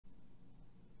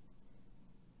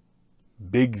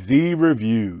Big Z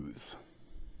Reviews.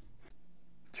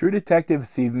 True Detective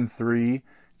Season 3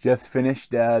 just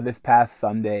finished this past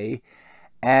Sunday,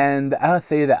 and I'll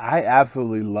say that I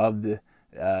absolutely loved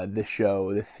this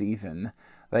show this season.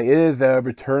 Like, it is a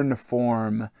return to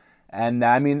form, and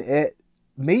I mean, it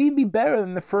may be better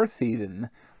than the first season.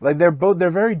 Like, they're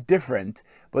very different,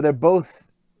 but they're both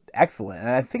excellent,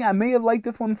 and I think I may have liked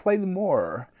this one slightly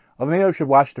more. Or maybe I should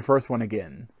watch the first one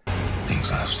again.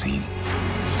 Things I've seen,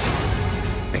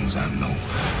 things I know,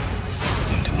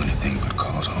 wouldn't do anything but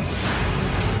cause harm.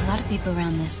 A lot of people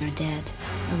around this are dead.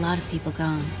 A lot of people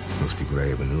gone. Most people I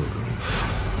ever knew are gone.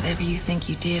 Whatever you think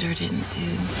you did or didn't do,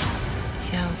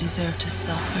 you don't deserve to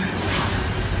suffer.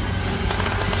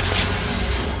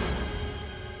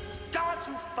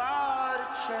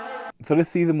 So this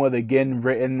season was again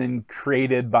written and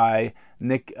created by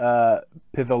Nick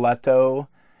Pizzolatto,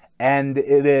 and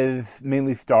it is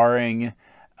mainly starring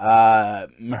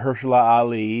Mahershala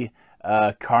Ali,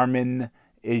 Carmen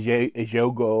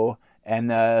Ejogo,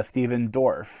 and Stephen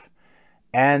Dorff.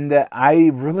 And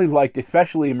I really liked,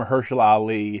 especially Mahershala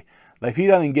Ali. Like, if he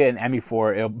doesn't get an Emmy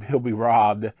for it, he'll be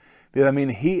robbed. Because I mean,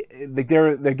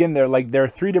 there are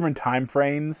three different time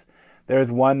frames.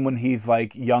 There's one when he's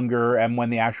like younger and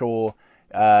when the actual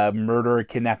murder or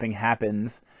kidnapping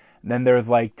happens. And then there's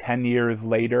like 10 years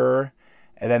later,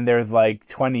 and then there's like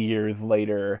 20 years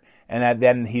later, and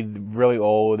then he's really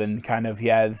old and kind of he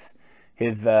has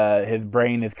his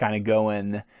brain is kind of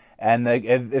going, and like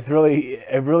it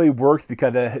really works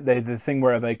because there's this thing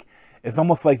where like it's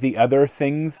almost like the other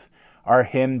things are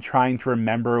him trying to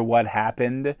remember what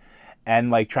happened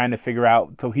and like trying to figure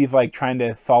out. So he's like trying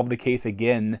to solve the case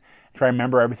again, try to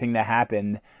remember everything that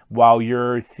happened while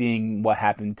you're seeing what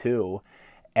happened too.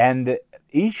 And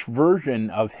each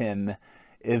version of him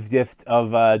is just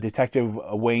of Detective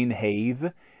Wayne Hayes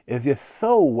is just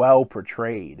so well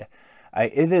portrayed.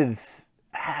 It is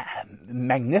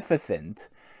magnificent.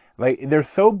 Like, they're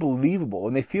so believable,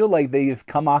 and they feel like they just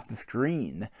come off the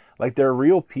screen, like they're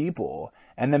real people.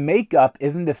 And the makeup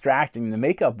isn't distracting. The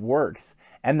makeup works,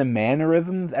 and the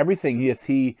mannerisms, everything.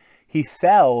 He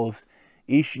sells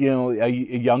each, a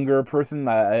younger person,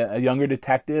 a younger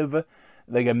detective,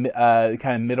 like a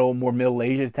kind of more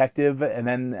middle-aged detective,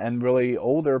 and really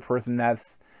older person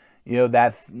that's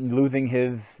losing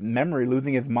his memory,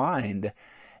 losing his mind,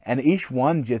 and each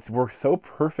one just works so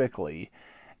perfectly.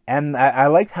 And I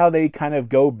liked how they kind of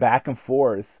go back and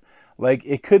forth. Like,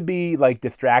 it could be like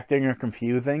distracting or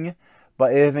confusing,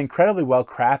 but it is incredibly well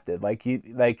crafted.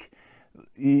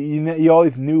 You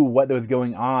always knew what was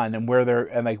going on and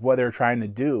what they're trying to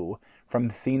do from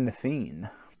scene to scene.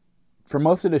 For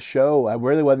most of the show, I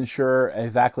really wasn't sure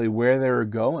exactly where they were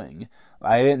going.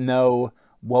 I didn't know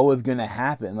what was going to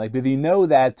happen. Like, because you know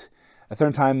that at a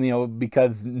certain time,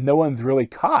 because no one's really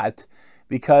caught,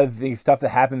 because the stuff that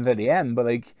happens at the end, but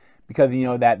like because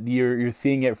that you're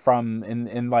seeing it from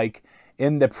in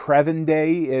the present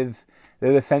day is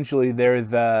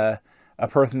there's a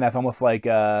person that's almost like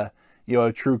a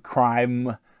true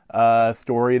crime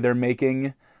story they're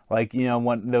making. Like,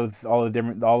 all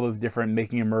those different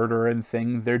making a murder and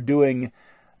things. They're doing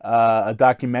a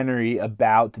documentary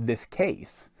about this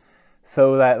case,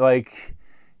 so that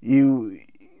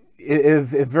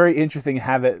it's very interesting to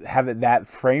have it that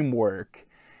framework.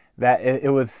 That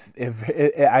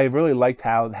I really liked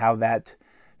how that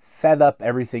set up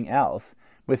everything else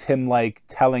with him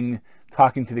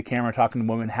talking to the camera, talking to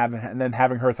the woman, and then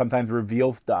having her sometimes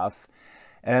reveal stuff,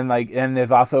 and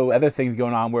there's also other things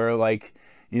going on where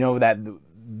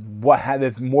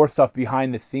there's more stuff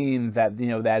behind the scenes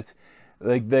that's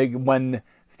like when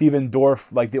Stephen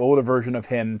Dorff, like the older version of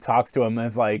him, talks to him and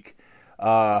is like,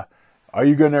 are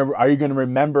you gonna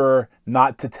remember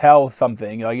not to tell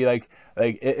something? Like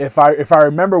if I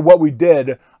remember what we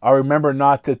did, I'll remember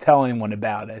not to tell anyone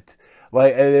about it.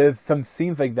 Like, there's some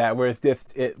scenes like that where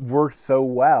it works so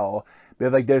well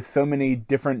because there's so many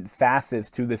different facets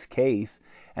to this case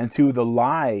and to the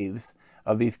lives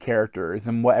of these characters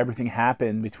and what everything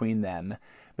happened between them.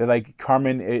 But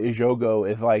Carmen Ejogo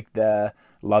is the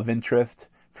love interest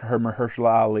for her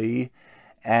Mahershala Ali.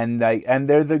 And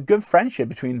there's a good friendship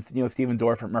between Stephen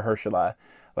Dorff and Mahershala.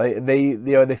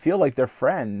 They feel like they're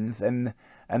friends,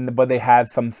 but they had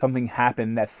something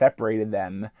happen that separated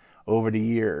them over the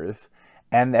years,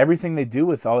 and everything they do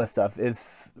with all this stuff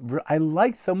I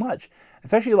like so much.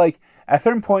 Especially at a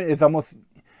certain point, it's almost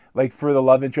for the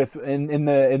love interest in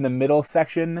the middle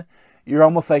section, you're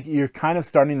almost you're kind of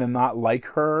starting to not like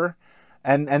her.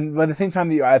 And but at the same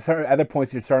time, at other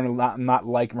points, you're starting to not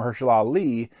like Mahershala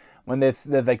Ali when there's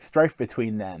strife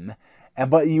between them.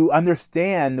 But you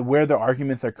understand where their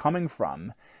arguments are coming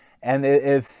from. and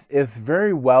it's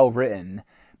very well written.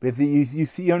 Because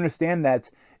you understand that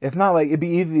it's not like, it'd be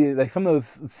easy, like some of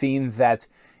those scenes that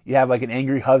you have like an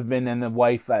angry husband and the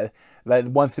wife that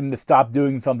wants him to stop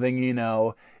doing something, you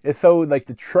know. It's so, like,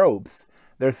 the tropes,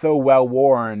 they're so well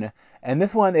worn. And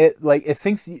this one, it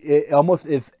thinks, it almost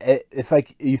is, it's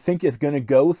like you think it's going to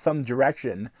go some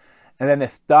direction, and then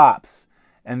it stops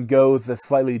and goes a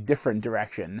slightly different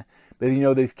direction. But, you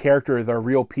know, these characters are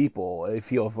real people, it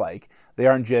feels like. They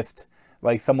aren't just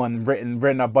like someone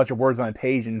written a bunch of words on a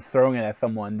page and throwing it at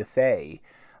someone to say.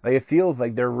 Like, it feels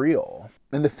like they're real.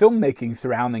 And the filmmaking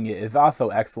surrounding it is also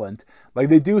excellent. Like,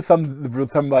 they do some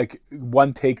like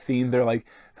one take scenes. They're like,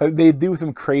 so they do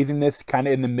some craziness kind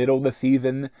of in the middle of the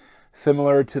season,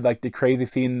 similar to like the crazy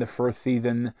scene in the first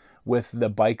season with the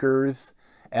bikers,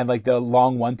 and like the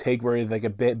long one take where it's like a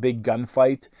big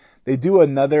gunfight. They do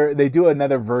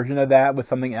another version of that with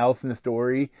something else in the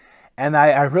story. And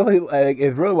I really like,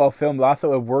 it's really well filmed.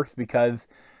 Also, it works because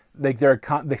like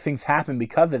the things happen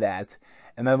because of that.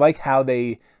 And I like how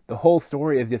the whole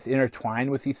story is just intertwined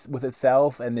with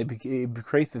itself, and it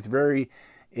creates this very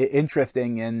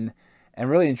interesting and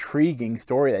really intriguing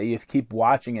story that you just keep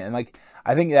watching it. And like,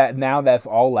 I think that now that's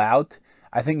all out,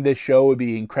 I think this show would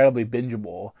be incredibly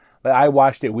bingeable. Like, I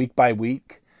watched it week by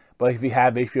week, but if you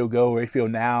have HBO Go or HBO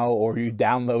Now, or you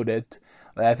download it,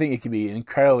 like, I think it could be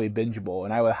incredibly bingeable,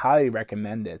 and I would highly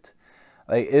recommend it.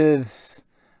 Like, it is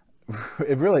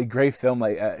a really great film,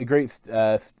 like a great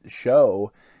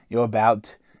show, you know,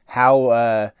 about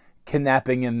how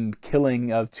kidnapping and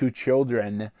killing of 2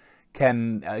 children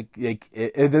can,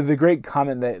 there's a great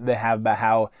comment that they have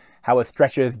about how it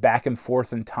stretches back and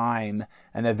forth in time,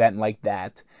 an event like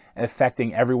that, and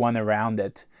affecting everyone around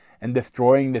it, and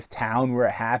destroying this town where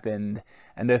it happened.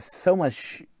 And there's so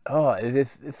much,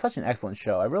 it's such an excellent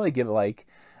show. I really give it like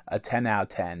a 10 out of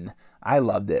 10. I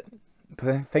loved it.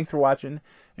 Thanks for watching,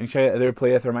 and check out other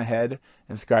playlists on my head,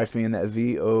 and subscribe to me in that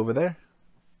Z over there.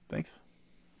 Thanks.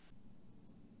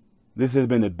 This has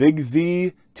been a Big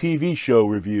Z TV show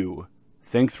review.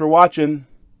 Thanks for watching.